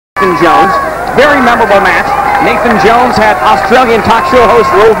Nathan Jones. Very memorable match. Nathan Jones had Australian talk show host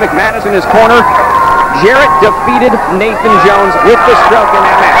Rove McManus in his corner. Jarrett defeated Nathan Jones with the stroke in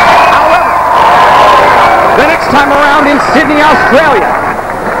that match. However, the next time around in Sydney, Australia,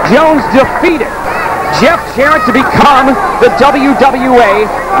 Jones defeated Jeff Jarrett to become the WWA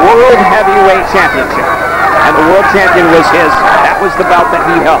World Heavyweight Championship. And the world champion was his. That was the belt that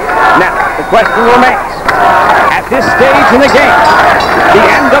he held. Now, the question remains. At this stage in the game, the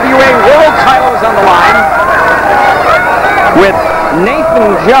NWA World title is on the line with Nathan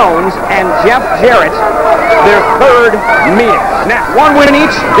Jones and Jeff Jarrett, their third meeting. Now, one win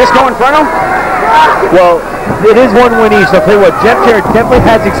each. Disco Inferno? Well, it is one win each. I'll tell you what, Jeff Jarrett definitely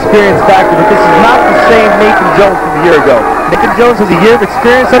has experience factor, but this is not the same Nathan Jones from a year ago. Nathan Jones has a year of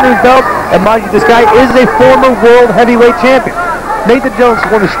experience under his belt, and mind you, this guy is a former world heavyweight champion. Nathan Jones is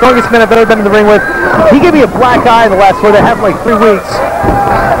one of the strongest men I've ever been in the ring with. He gave me a black eye in the last 4. That happened like 3 weeks.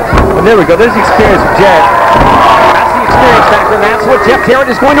 And there we go. There's the experience of Jarrett. That's the experience factor, and that's what Jeff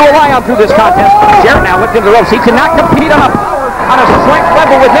Jarrett is going to rely on through this contest. Jarrett now lifting the ropes. He cannot compete on a strength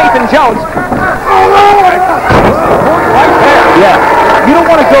level with Nathan Jones. Right there. Yeah. You don't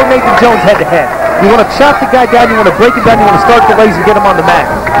want to go Nathan Jones head to head. You want to chop the guy down, you want to break him down, you want to start the legs and get him on the mat.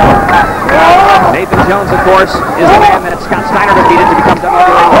 Nathan Jones, of course, is the man that Scott Steiner defeated to become WWA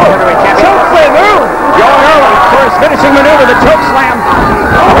World Heavyweight Champion. Choke slam early! Going early for his finishing maneuver, the choke slam.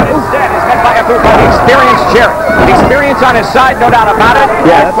 But instead is met by the experienced Jarrett. Experience on his side, no doubt about it.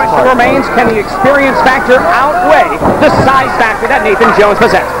 Yeah, the question remains, can the experience factor outweigh the size factor that Nathan Jones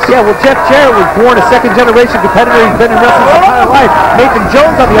possesses? Yeah, well, Jeff Jarrett was born a second-generation competitor. He's been in wrestling his entire life. Nathan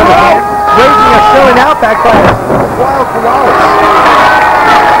Jones, on the other hand, raised in the Australian Outback by wild koalas.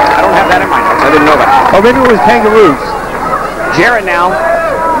 I don't have that in my notes. I didn't know that. Oh, maybe it was kangaroos. Jarrett now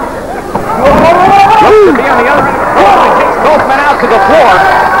looks to be on the other end of the floor and takes both men out to the floor.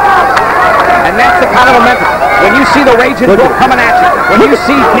 And that's the kind of momentum. When you see the Raging Bull coming at you, when you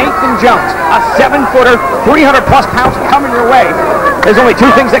see Nathan Jones, a 7-footer, 300-plus pounds coming your way, there's only 2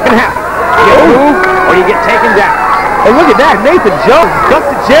 things that can happen. You move or you get taken down. Hey, look at that. Nathan Jones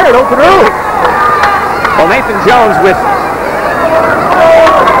dusted Jarrett open early. Well, Nathan Jones with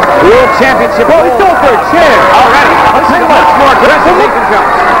World Championship. Well, he's going for a chair. Already. Let's see much more aggressive Nathan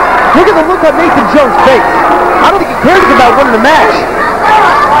Jones. Look at the look on Nathan Jones' face. I don't think he cares about winning the match.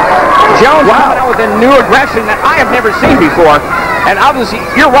 Jones coming out with a new aggression that I have never seen before. And obviously,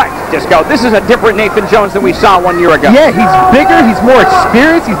 you're right, Disco. This is a different Nathan Jones than we saw 1 year ago. Yeah, he's bigger, he's more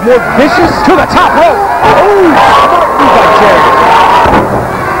experienced, he's more vicious. To the top rope. Oh, smart move by Jarrett.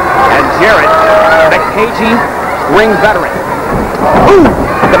 And Jarrett, the cagey ring veteran. Ooh,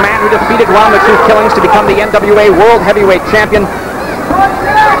 the man who defeated Ron the Truth Killings to become the NWA World Heavyweight Champion.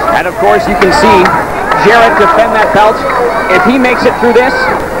 And of course, you can see Jarrett defend that belt. If he makes it through this,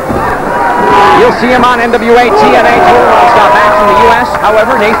 you'll see him on NWA TNA Total Non-Stop Match in the U.S.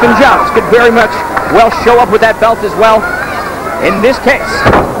 However, Nathan Jones could very much well show up with that belt as well in this case.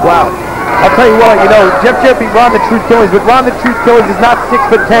 Wow. I'll tell you what, you know, Jeff Jarrett beat Ron the Truth Killings, but Ron the Truth Killings is not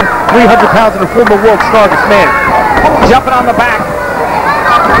 6'10", 300 pounds, and a former world's strongest man. Jumping on the back.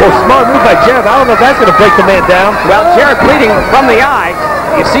 Well, smart move by Jarrett. I don't know if that's going to break the man down. Well, Jarrett bleeding from the eye.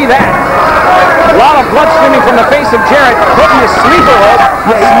 You see that. A lot of blood streaming from the face of Jarrett, putting his sleeper hold.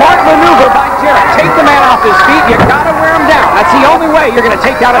 A smart maneuver by Jarrett. Take the man off his feet. You got to wear him down. That's the only way you're going to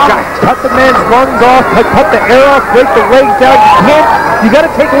take down a giant. Cut the man's lungs off, cut the air off, break the legs down. You got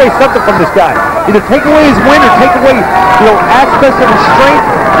to take away something from this guy. Either take away his win or take away, you know, aspects of his strength.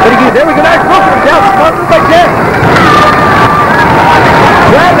 But again, there we go. Nice look him down. Smart move by Jarrett.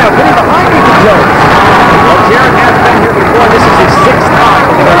 Brad now getting behind Nathan Jones. Well, Jarrett has been here before. This is his 6th time.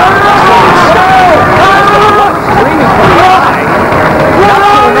 Streaming from the eye. Not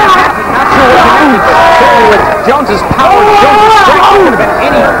sure when that happened. Not sure what connected. Certainly with Jones's power, Jones's strength, could have been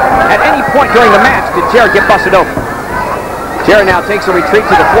at any point during the match did Jarrett get busted open. Jarrett now takes a retreat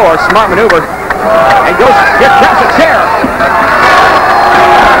to the floor. Smart maneuver. And grabs a chair.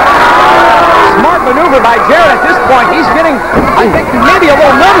 Smart maneuver by Jarrett at this point. He's getting, I think, maybe a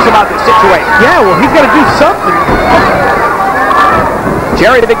little nervous about this situation. Yeah, well, he's got to do something.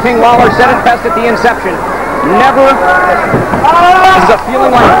 Jerry the Big King Lawler said it best at the inception. Never is a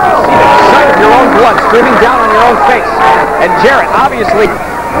feeling like you see the sight of your own blood streaming down on your own face. And Jarrett, obviously,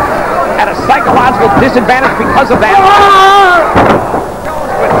 at a psychological disadvantage because of that.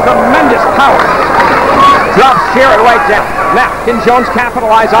 With tremendous power. Drops Jarrett right down. Now, can Jones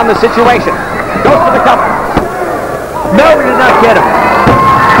capitalize on the situation? Goes for the cover. No, we did not get him.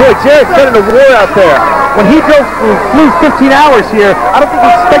 Boy, Jarrett's setting a war out there. When he flew 15 hours here, I don't think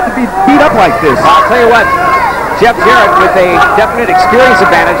he expected to be beat up like this. I'll tell you what, Jeff Jarrett with a definite experience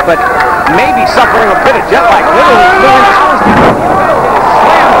advantage, but maybe suffering a bit of jet lag. Literally feeling hours before the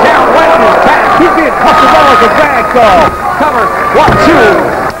slammed down right on his back. He's being tossed around like a rag doll. Cover, 1,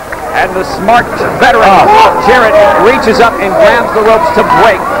 2. And the smart veteran, Jarrett, reaches up and grabs the ropes to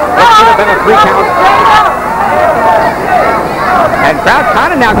break. That should have been a 3 count. And crowd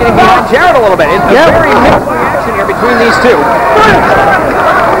kind of now getting behind Jarrett a little bit. It's a very mixed reaction here between these two.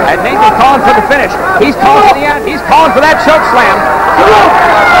 And Nathan calling for the finish. He's calling for the end. He's calling for that choke slam.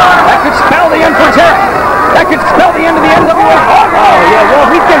 That could spell the end for Jarrett. That could spell the end of the NWA. Oh, yeah, well,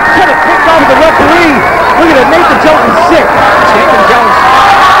 he's going to it kicked out of the referee. Look at it, Nathan Jones is sick. Nathan Jones.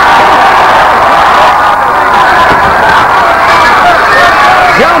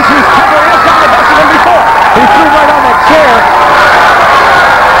 Jones, whose cover has got the best of him before. He threw right on that chair.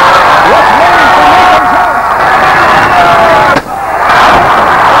 What's waiting for Nathan Jones?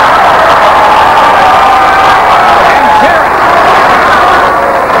 And Jarrett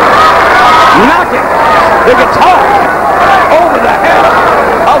knocking the guitar over the head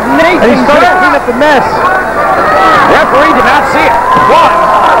of Nathan And he's trying to Jones. clean up the mess. Referee did not see it.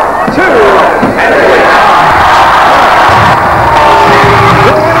 1, 2, and 3.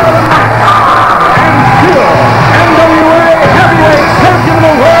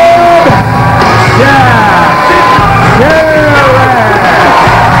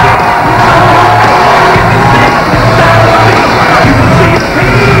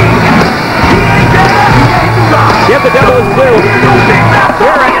 The devil is blue.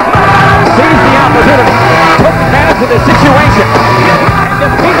 Jarrett seized the opportunity, took advantage of the situation, and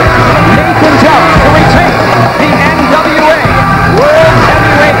defeated Nathan Jones to retain the NWA World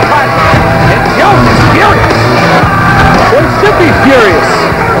Heavyweight title. And Jones is furious. Well, he should be furious.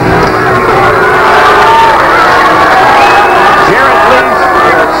 Jarrett leaves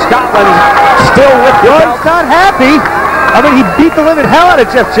Scotland still with the belt. He's not happy. I mean, he beat the living hell out of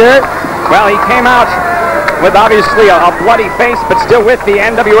Jeff Jarrett. Well, he came out with obviously a bloody face, but still with the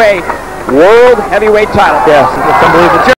NWA World Heavyweight title. Yes, it's unbelievable.